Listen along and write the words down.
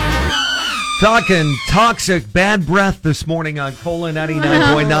Talking toxic bad breath this morning on Cola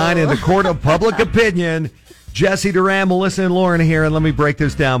 99.9 in the court of public opinion. Jesse Duran, Melissa, and Lauren here, and let me break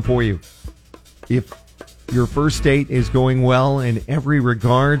this down for you. If your first date is going well in every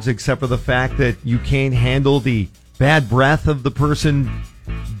regards except for the fact that you can't handle the bad breath of the person,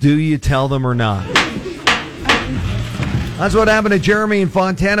 do you tell them or not? That's what happened to Jeremy in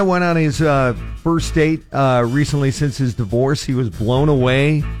Fontana. Went on his first date recently since his divorce. He was blown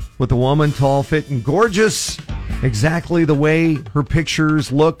away with a woman, tall, fit, and gorgeous, exactly the way her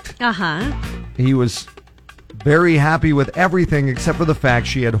pictures looked. He was very happy with everything except for the fact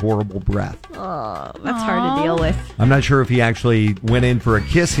she had horrible breath. Oh, that's hard to deal with. I'm not sure if he actually went in for a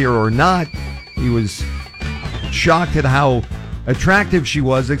kiss here or not. He was shocked at how attractive she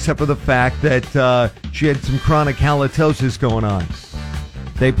was, except for the fact that she had some chronic halitosis going on.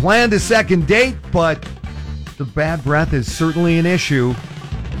 They planned a second date, but the bad breath is certainly an issue.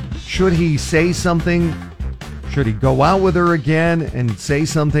 Should he say something? Should he go out with her again and say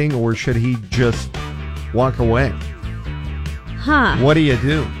something, or should he just walk away? What do you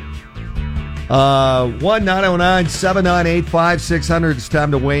do? 1-909-798-5600. It's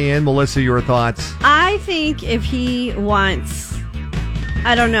time to weigh in. Melissa, your thoughts? I think if he wants,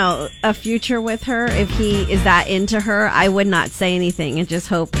 I don't know, a future with her, if he is that into her, I would not say anything and just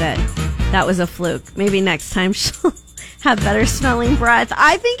hope that that was a fluke. Maybe next time she'll have better smelling breath.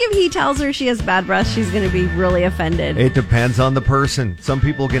 I think if he tells her she has bad breath, she's going to be really offended. It depends on the person. Some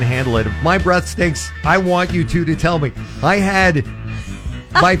people can handle it. If my breath stinks, I want you two to tell me. I had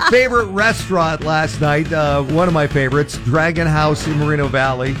my favorite restaurant last night, one of my favorites, Dragon House in Moreno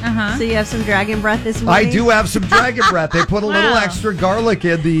Valley. So you have some dragon breath this morning? I do have some dragon breath. They put a little extra garlic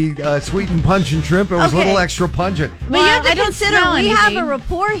in the sweetened punch and shrimp. It was a little extra pungent. But you have to consider we have a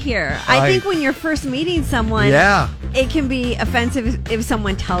rapport here. I think when you're first meeting someone, it can be offensive if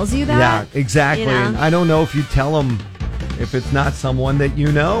someone tells you that. Yeah, exactly. You know? And I don't know if you tell them if it's not someone that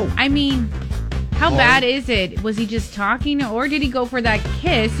you know. I mean, how bad is it? Was he just talking, or did he go for that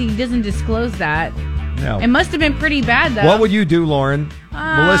kiss? He doesn't disclose that. No. It must have been pretty bad, though. What would you do, Lauren?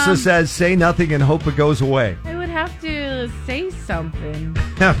 Melissa says, say nothing and hope it goes away. I would have to say something.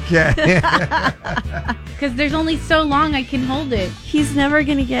 Okay. Because there's only so long I can hold it. He's never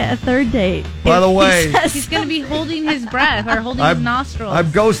going to get a third date. By the way, he's going to be holding his breath or holding his nostrils. I'm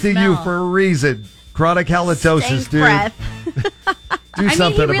ghosting you for a reason. Chronic halitosis, dude. Breath. Do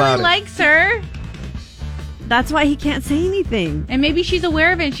something he really about it. likes her. That's why he can't say anything. And maybe she's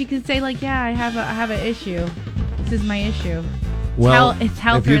aware of it and she can say, like, yeah, I have an issue. This is my issue. Well, it's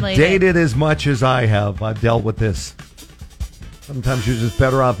health if you related. dated as much as I have, I've dealt with this. Sometimes you're just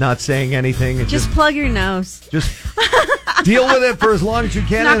better off not saying anything. And just plug your nose. Just deal with it for as long as you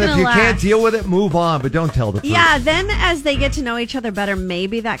can. And if you can't deal with it, move on. But don't tell the person. Yeah, then as they get to know each other better,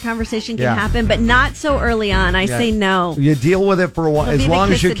 maybe that conversation can happen. But not so early on. I say no. You deal with it for a while, as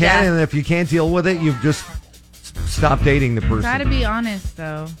long as you can. Death. And if you can't deal with it, you've just stopped dating the person. Try to be honest,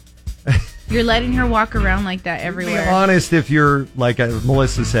 though. You're letting her walk around like that everywhere. Be honest if you're, like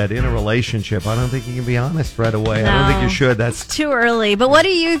Melissa said, in a relationship. I don't think you can be honest right away. No, I don't think you should. That's too early. But what do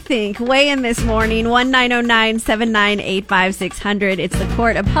you think? Weigh in this morning. 1-909-798-5600. It's the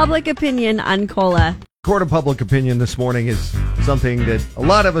Court of Public Opinion on Cola. Court of Public Opinion this morning is something that a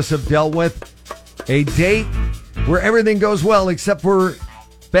lot of us have dealt with. A date where everything goes well except for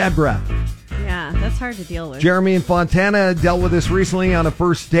bad breath. Yeah, that's hard to deal with. Jeremy in Fontana dealt with this recently on a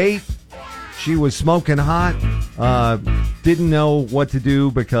first date. She was smoking hot, didn't know what to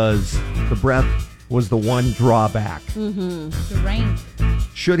do because the breath was the one drawback. The rain.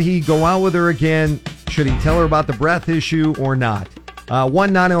 Should he go out with her again? Should he tell her about the breath issue or not?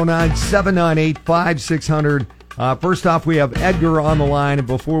 1-909-798-5600. First off, we have Edgar on the line. And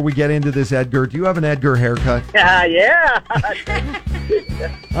before we get into this, Edgar, do you have an Edgar haircut? Yeah.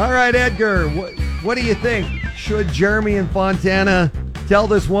 All right, Edgar, what do you think? Should Jeremy in Fontana tell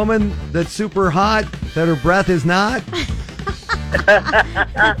this woman that's super hot that her breath is not?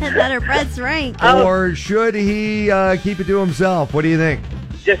 That her breath's rank. Or should he keep it to himself? What do you think?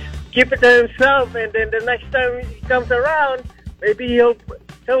 Just keep it to himself, and then the next time he comes around, maybe he'll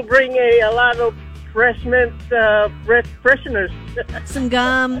bring a lot of breath fresheners. Some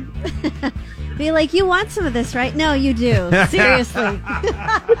gum. Be like, you want some of this, right? No, you do. Seriously.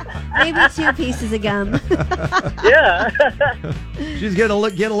 Maybe 2 pieces of gum. Yeah. She's going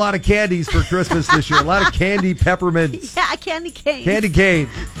to get a lot of candies for Christmas this year. A lot of candy peppermints. Yeah, candy cane. Candy cane.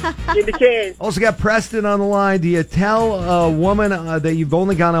 Candy cane. Also got Preston on the line. Do you tell a woman that you've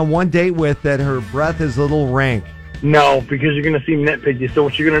only gone on one date with that her breath is a little rank? No, because you're going to seem nitpicky. So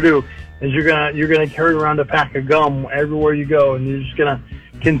what you're going to do is you're gonna carry around a pack of gum everywhere you go, and you're just gonna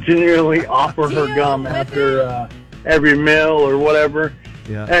continually offer her gum after every meal or whatever.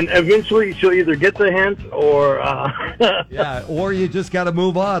 Yeah. And eventually she'll either get the hint or yeah, or you just got to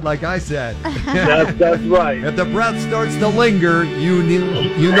move on, like I said. that's right. If the breath starts to linger, you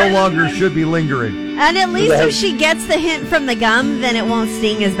no longer should be lingering. And at least if she gets the hint from the gum, then it won't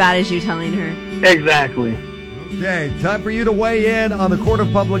sting as bad as you telling her. Exactly. Okay, time for you to weigh in on the court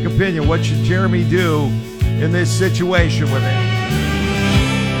of public opinion. What should Jeremy do in this situation with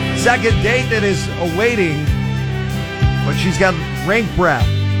it? Second date that is awaiting, but she's got rank breath.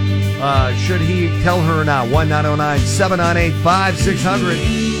 Should he tell her or not?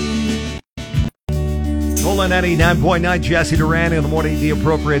 1-909-798-5600. Colin Eddie, 9.9, Jesse Duran in the morning, the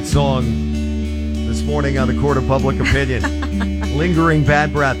appropriate song this morning on the court of public opinion. Lingering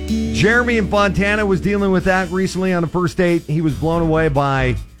bad breath. Jeremy in Fontana was dealing with that recently on a first date. He was blown away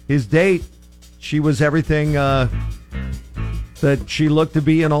by his date. She was everything that she looked to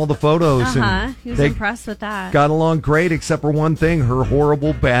be in all the photos. And he was impressed with that. Got along great, except for one thing, her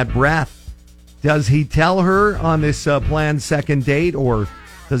horrible bad breath. Does he tell her on this planned second date, or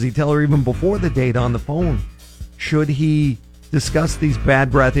does he tell her even before the date on the phone? Should he discuss these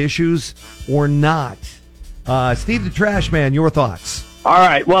bad breath issues or not? Steve the Trash Man, your thoughts? All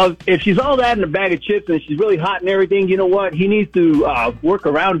right. Well, if she's all that in a bag of chips and she's really hot and everything, you know what? He needs to work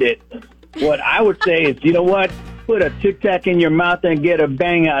around it. What I would say is, you know what? Put a Tic Tac in your mouth and get a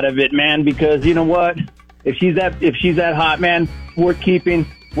bang out of it, man. Because you know what? If she's that hot, man, worth keeping.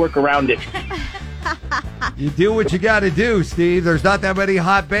 Work around it. You do what you got to do, Steve. There's not that many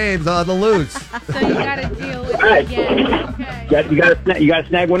hot babes on the loose. So you got to deal with it again. Okay. You got to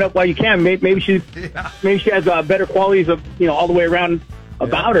snag one up while you can. Maybe she has better qualities of all the way around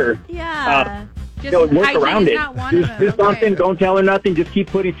about her. Yeah. Work around it. Just okay. Don't tell her nothing. Just keep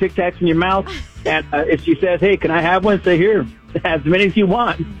putting Tic Tacs in your mouth. And if she says, "Hey, can I have one?" Say, "Here, as many as you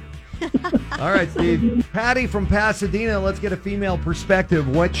want." All right, Steve. Patty from Pasadena, let's get a female perspective.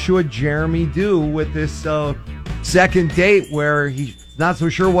 What should Jeremy do with this second date where he's not so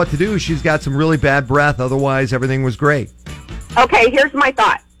sure what to do? She's got some really bad breath. Otherwise, everything was great. Okay, here's my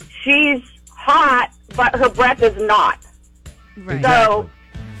thought. She's hot, but her breath is not. Right. So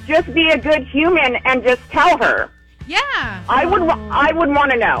just be a good human and just tell her. Yeah. I would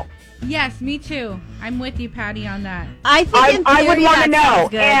want to know. Yes, me too. I'm with you, Patty, on that. I think I would want to know sounds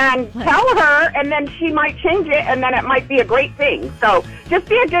good. and tell her, and then she might change it, and then it might be a great thing. So just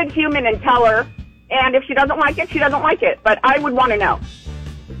be a good human and tell her. And if she doesn't like it, she doesn't like it. But I would want to know.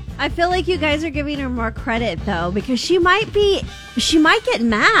 I feel like you guys are giving her more credit, though, because she might get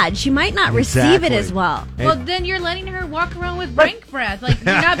mad. She might not receive it as well. Well, then you're letting her walk around with rank breath. Like,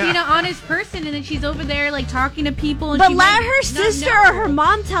 you're not being an honest person, and then she's over there, like, talking to people. And But she let might her not sister know. or her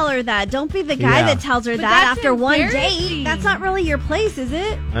mom tell her that. Don't be the guy that tells her But that that's after one embarrassing. date. That's not really your place, is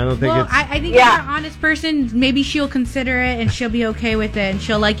it? I don't think Well, it's... I think if you're an honest person, maybe she'll consider it, and she'll be okay with it, and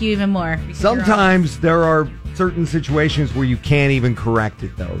she'll like you even more. Sometimes there are certain situations where you can't even correct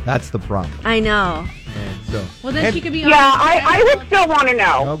it, though. That's the problem. I know. And so, Well, then she could be Yeah, honest. I would still want to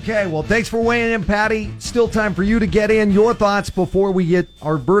know. okay, well, thanks for weighing in, Patty. Still time for you to get in your thoughts before we get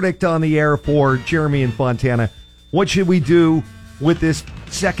our verdict on the air for Jeremy and Fontana. What should we do with this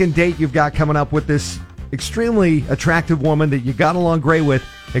second date you've got coming up with this extremely attractive woman that you got along great with,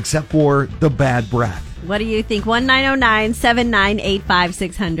 except for the bad breath? What do you think?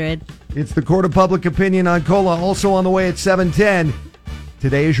 1-909-798-5600. It's the Court of Public Opinion on Cola, also on the way at 7:10.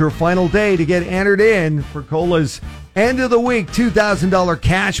 Today is your final day to get entered in for Cola's end of the week $2,000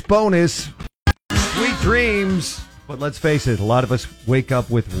 cash bonus. Sweet dreams. But let's face it, a lot of us wake up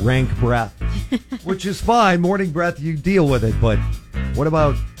with rank breath, which is fine. Morning breath, you deal with it. But what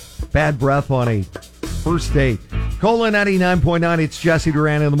about bad breath on a first date? Cola 99.9, it's Jesse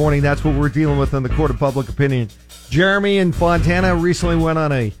Duran in the morning. That's what we're dealing with on the Court of Public Opinion. Jeremy and Fontana recently went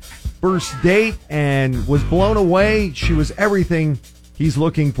on a first date and was blown away. She was everything he's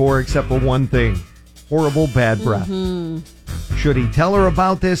looking for except for one thing: horrible bad breath. Should he tell her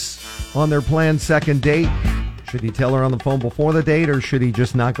about this on their planned second date? Should he tell her on the phone before the date, or should he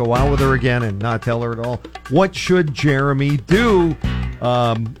just not go out with her again and not tell her at all? What should Jeremy do?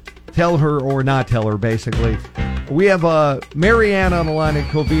 Tell her or not tell her, basically. We have Marianne on the line in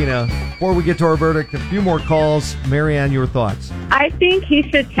Covina. Before we get to our verdict, a few more calls. Marianne, your thoughts? I think he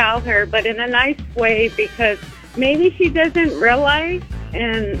should tell her, but in a nice way, because maybe she doesn't realize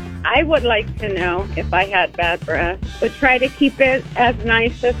and I would like to know if I had bad breath, but try to keep it as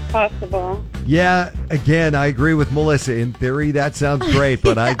nice as possible. Yeah, again, I agree with Melissa. In theory, that sounds great,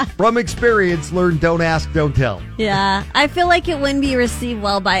 but I, from experience, learned don't ask, don't tell. Yeah, I feel like it wouldn't be received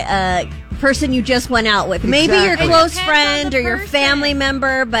well by a person you just went out with. Maybe your Exactly. close It depends friend on the or your person. family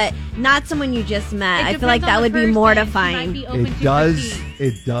member, but not someone you just met. I It feel like depends that on would the be person. mortifying. She might be open It to does. repeat.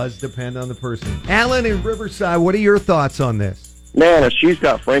 It does depend on the person. Alan in Riverside, what are your thoughts on this? Man, if she's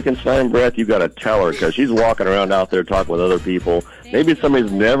got Frankenstein breath, you got to tell her because she's walking around out there talking with other people. Maybe somebody's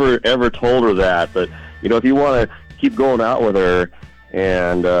never, ever told her that. But, if you want to keep going out with her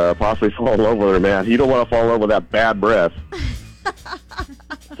and possibly fall in love with her, man, you don't want to fall in love with that bad breath.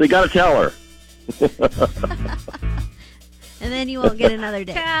 So you got to tell her. And then you won't get another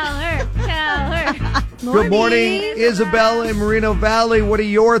day. Tell her. Good morning, Isabel in Moreno Valley. What are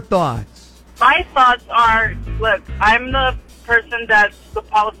your thoughts? My thoughts are, look, I'm the person that's the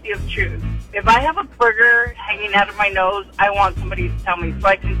policy of truth. If I have a burger hanging out of my nose, I want somebody to tell me so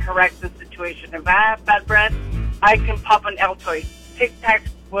I can correct the situation. If I have bad breath, I can pop an Altoid. Tic Tac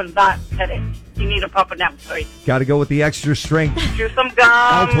was not cut it. You need to pop an Altoid. Got to go with the extra strength. Chew some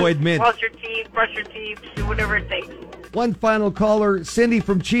gum. Altoid mint. Brush your teeth, do whatever it takes. One final caller, Cindy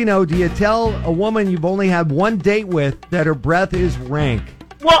from Chino. Do you tell a woman you've only had one date with that her breath is rank?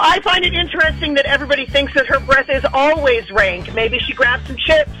 Well, I find it interesting that everybody thinks that her breath is always rank. Maybe she grabbed some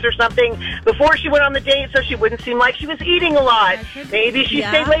chips or something before she went on the date so she wouldn't seem like she was eating a lot. Maybe she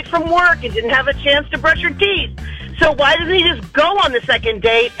stayed late from work and didn't have a chance to brush her teeth. So why doesn't he just go on the second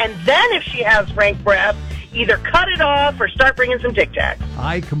date and then if she has rank breath, either cut it off or start bringing some Tic Tacs?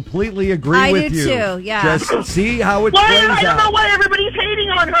 I completely agree I with do you. too, yeah. Just see how it Why? plays I don't know out. why everybody's hating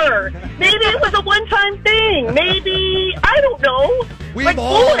on her. Maybe it was a one-time thing. Maybe, I don't know. We've Like,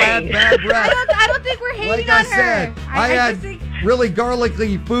 all boy. had bad breath. I don't think we're hating Like on I said, her. I had just think really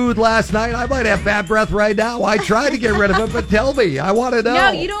garlicky food last night. I might have bad breath right now. I tried to get rid of it, but tell me. I want to know.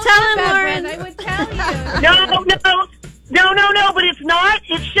 no, you don't Tell have him, bad Lauren. breath. I would tell you. No, but it's not.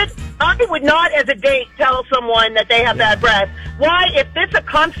 It should. I would not, as a date, tell someone that they have bad breath. Why? If it's a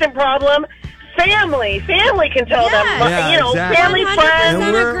constant problem, family can tell them. Yeah, exactly. Family, 100%. friends.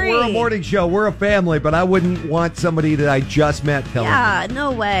 And we're agree. a morning show. We're a family, but I wouldn't want somebody that I just met telling me. Yeah,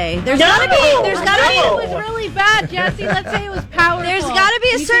 no way. There's No, gotta be. There's gotta Let's say no. it was really bad, Jesse. Let's say it was powerful. There's gotta be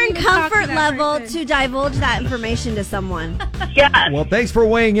a You certain can't even talk to comfort that level person. to divulge that information to someone. Yes. Well, thanks for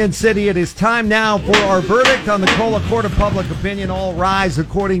weighing in, City. It is time now for our verdict on the Cola Court of Public Opinion. All rise.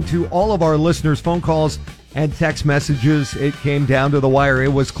 According to all of our listeners' phone calls and text messages, it came down to the wire.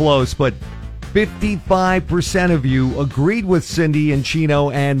 It was close, but 55% of you agreed with Cindy and Chino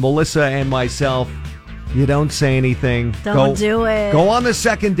and Melissa and myself. You don't say anything. Don't do it. Go on the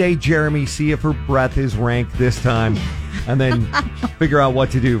second date, Jeremy. See if her breath is ranked this time, and then figure out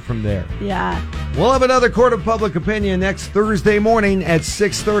what to do from there. Yeah. We'll have another Court of Public Opinion next Thursday morning at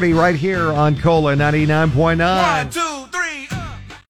 6:30 right here on Cola 99.9. 1, 2,